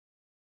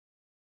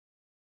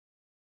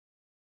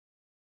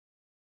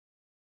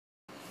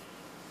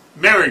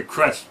Merry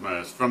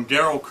Christmas from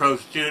Daryl Crow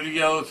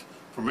Studios,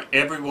 from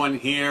everyone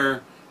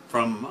here,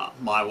 from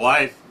my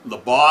wife, the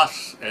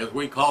boss, as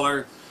we call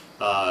her,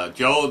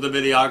 Joe the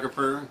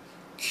videographer,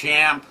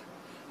 Champ,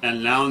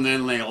 and now and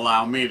then they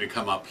allow me to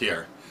come up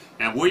here.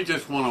 And we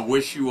just want to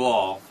wish you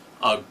all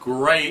a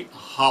great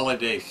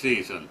holiday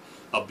season,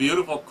 a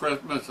beautiful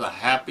Christmas, a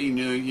happy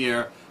New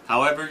Year.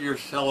 However you're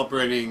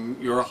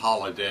celebrating your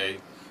holiday,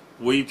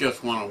 we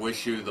just want to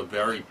wish you the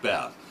very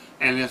best.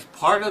 And as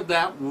part of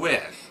that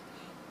wish,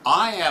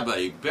 I have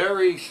a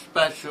very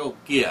special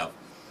gift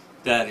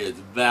that is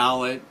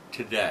valid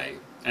today,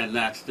 and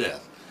that's this.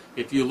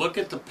 If you look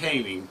at the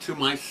painting to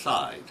my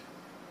side,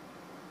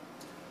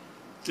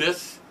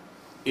 this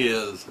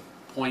is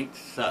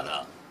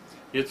Poinsettia.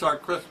 It's our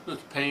Christmas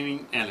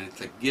painting, and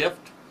it's a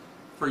gift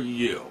for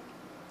you.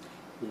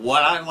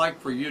 What I'd like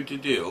for you to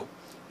do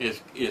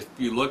is, if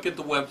you look at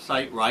the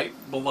website right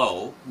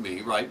below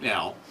me right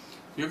now,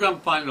 you're going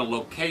to find a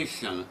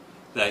location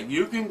that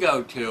you can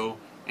go to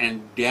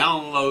and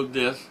download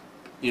this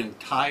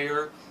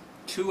entire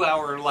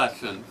 2-hour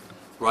lesson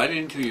right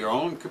into your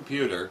own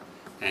computer,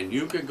 and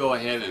you can go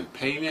ahead and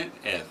paint it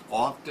as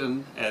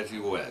often as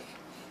you wish.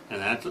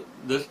 And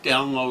this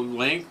download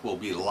link will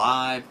be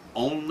live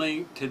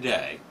only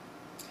today.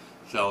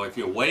 So if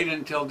you wait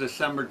until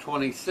December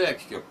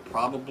 26th, you're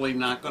probably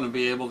not going to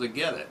be able to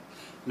get it.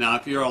 Now,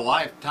 if you're a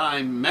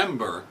lifetime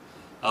member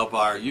of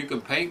our You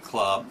Can Paint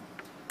Club,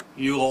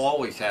 you will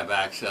always have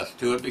access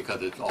to it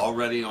because it's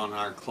already on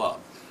our club.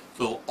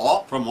 So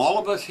from all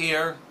of us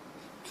here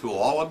to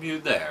all of you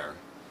there,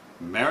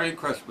 Merry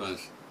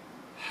Christmas,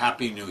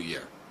 Happy New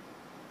Year.